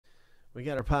We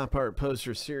got our Pop Art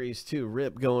Poster Series 2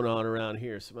 rip going on around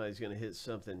here. Somebody's going to hit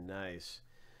something nice.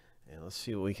 And let's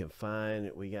see what we can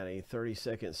find. We got a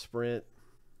 30-second sprint.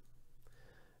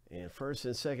 And first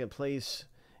and second place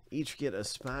each get a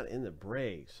spot in the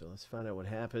break. So let's find out what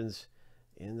happens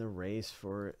in the race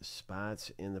for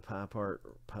spots in the Pop Art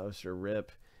Poster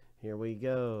rip. Here we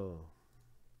go.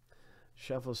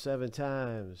 Shuffle 7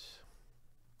 times.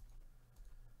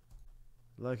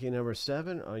 Lucky number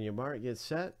 7. On your mark, get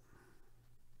set.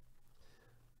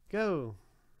 Go.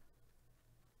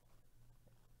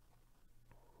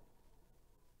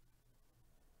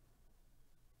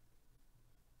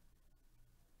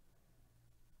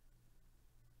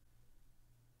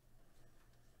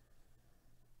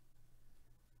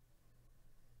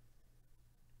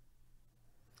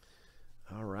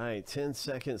 All right, 10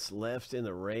 seconds left in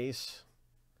the race.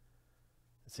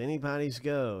 It's anybody's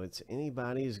go. It's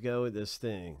anybody's go at this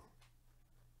thing.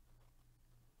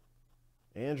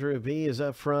 Andrew B is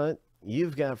up front.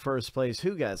 You've got first place.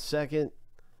 Who got second?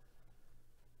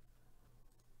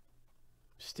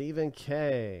 Stephen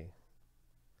K.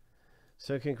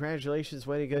 So congratulations.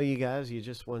 Way to go, you guys. You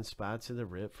just won spots in the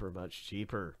rip for much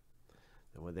cheaper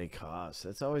than what they cost.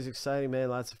 That's always exciting, man.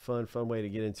 Lots of fun. Fun way to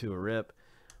get into a rip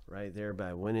right there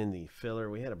by winning the filler.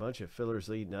 We had a bunch of fillers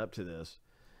leading up to this.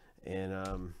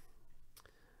 And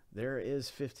there is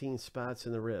 15 spots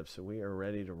in the rip, so we are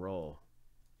ready to roll.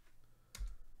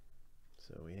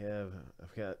 So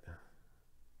I've got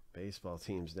baseball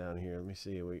teams down here. Let me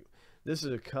see. This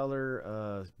is a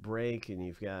color break, and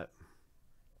you've got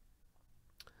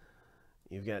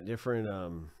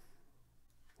different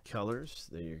colors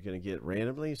that you're going to get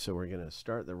randomly. So we're going to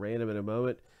start the random in a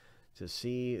moment to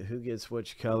see who gets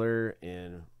which color.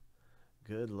 And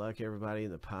good luck, everybody,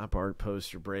 in the Pop Art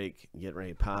Poster break. Get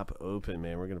ready to pop open,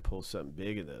 man. We're going to pull something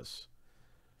big of this.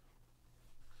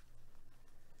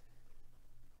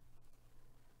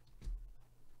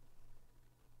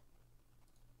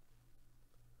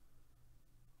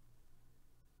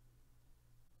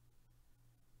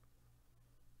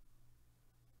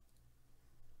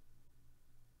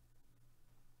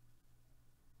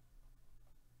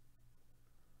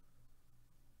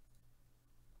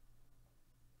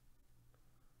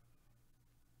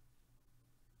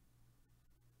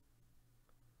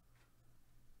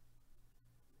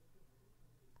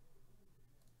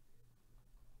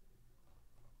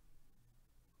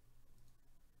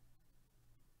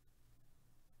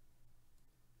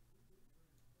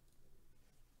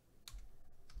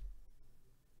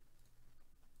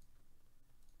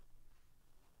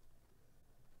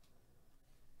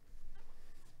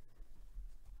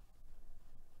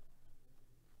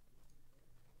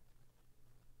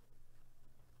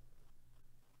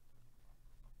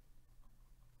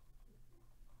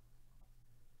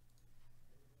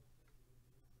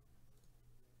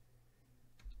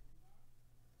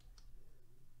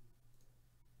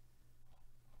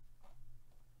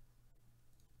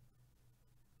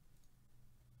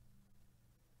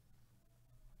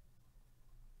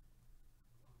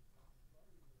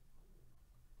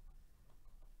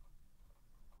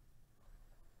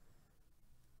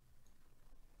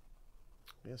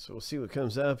 Yeah, so we'll see what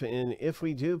comes up. And if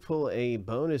we do pull a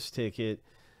bonus ticket,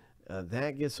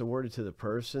 that gets awarded to the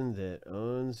person that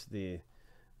owns the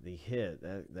hit.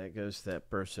 That goes to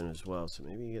that person as well. So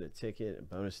maybe you get a ticket. A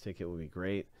bonus ticket would be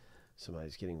great.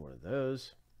 Somebody's getting one of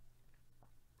those.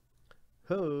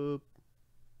 Hope.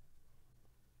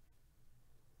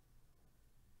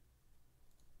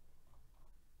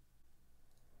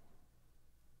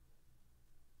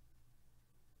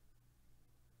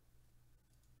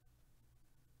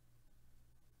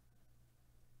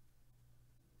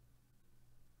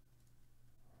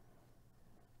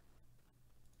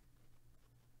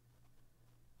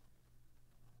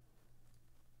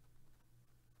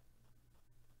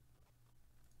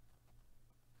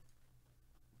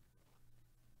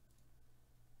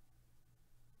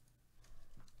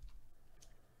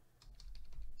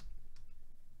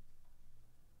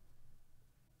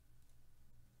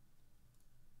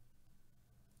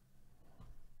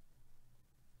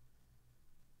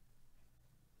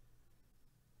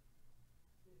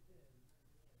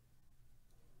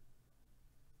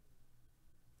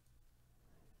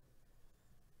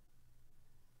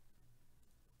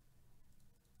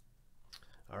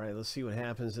 All right, let's see what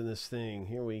happens in this thing.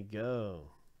 Here we go.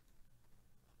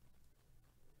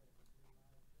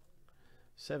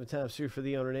 7 times through for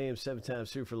the owner name, 7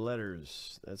 times through for the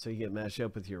letters. That's how you get matched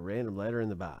up with your random letter in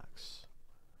the box.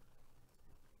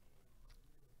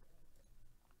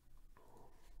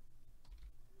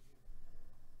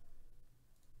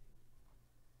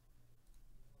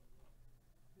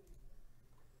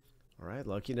 All right,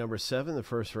 lucky number 7. The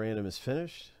first random is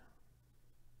finished.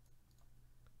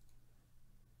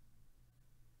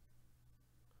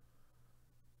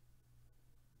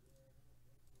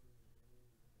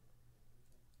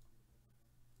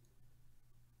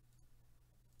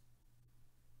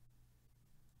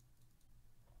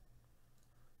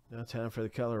 Now time for the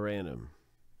color random.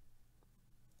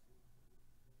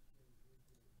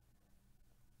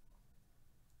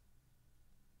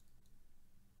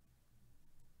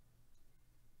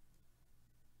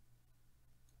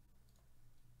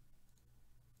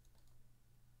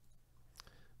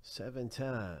 Seven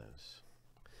times.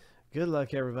 Good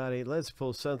luck, everybody. Let's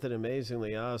pull something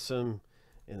amazingly awesome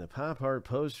in the Pop Art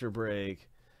poster break.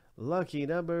 Lucky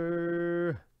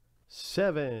number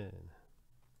 7.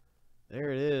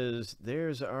 There it is.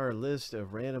 There's our list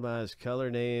of randomized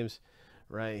color names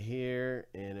right here.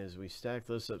 And as we stack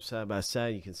those up side by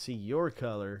side, you can see your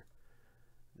color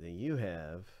that you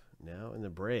have now in the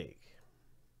break.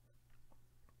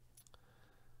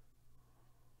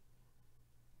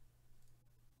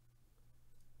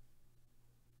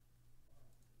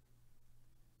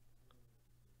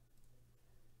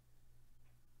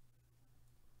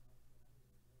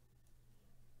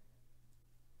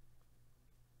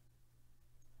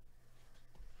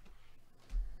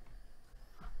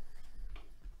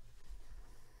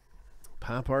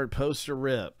 Pop Art poster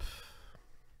rip.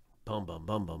 Bum, bum,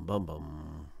 bum, bum, bum,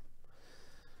 bum.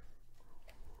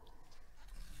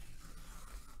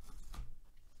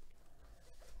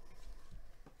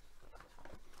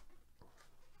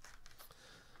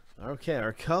 Okay,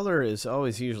 our color is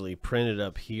always usually printed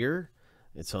up here.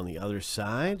 It's on the other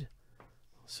side.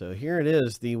 So here it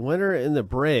is, the winner in the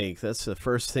break. That's the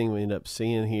first thing we end up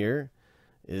seeing here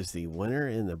is the winner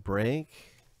in the break.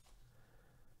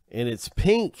 And it's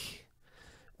pink.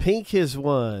 Pink has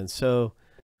won. So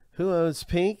who owns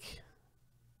pink?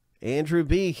 Andrew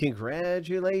B.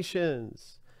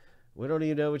 Congratulations. We don't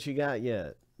even know what you got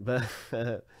yet, but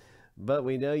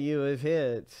we know you have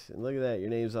hit. And look at that.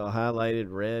 Your name's all highlighted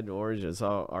red, orange. It's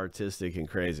all artistic and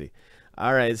crazy.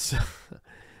 All right.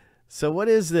 So what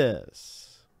is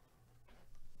this?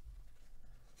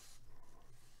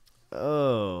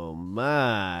 Oh,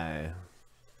 my.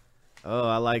 Oh,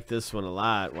 I like this one a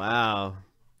lot. Wow.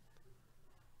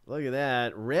 Look at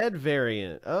that. Red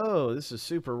variant. Oh, this is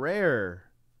super rare.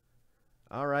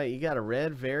 All right, you got a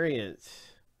red variant.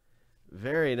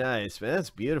 Very nice, man.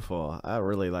 That's beautiful. I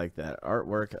really like that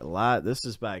artwork a lot. This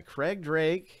is by Craig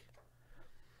Drake.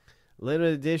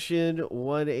 Limited edition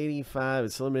 185.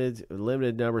 It's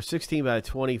limited number 16 by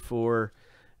 24.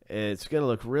 It's going to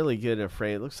look really good in a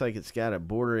frame. It looks like it's got a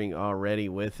bordering already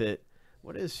with it.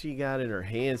 What has she got in her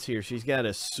hands here? She's got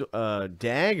a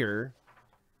dagger.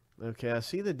 Okay, I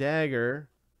see the dagger.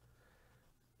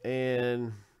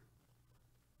 And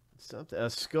something, a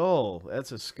skull.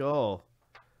 That's a skull.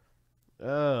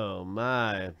 Oh,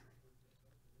 my.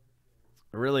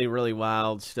 Really, really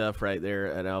wild stuff right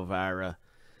there at Elvira.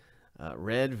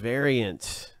 Red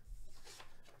variant.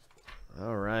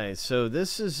 All right, so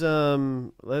this is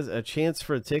a chance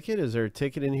for a ticket. Is there a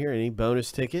ticket in here? Any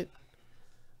bonus ticket?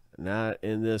 Not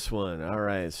in this one. All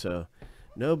right, so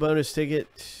no bonus ticket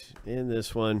in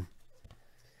this one.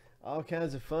 All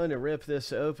kinds of fun to rip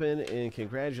this open, and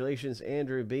congratulations,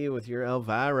 Andrew B., with your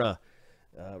Elvira.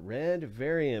 Red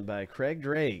variant by Craig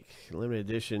Drake. Limited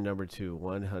edition number 2,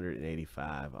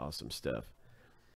 185. Awesome stuff.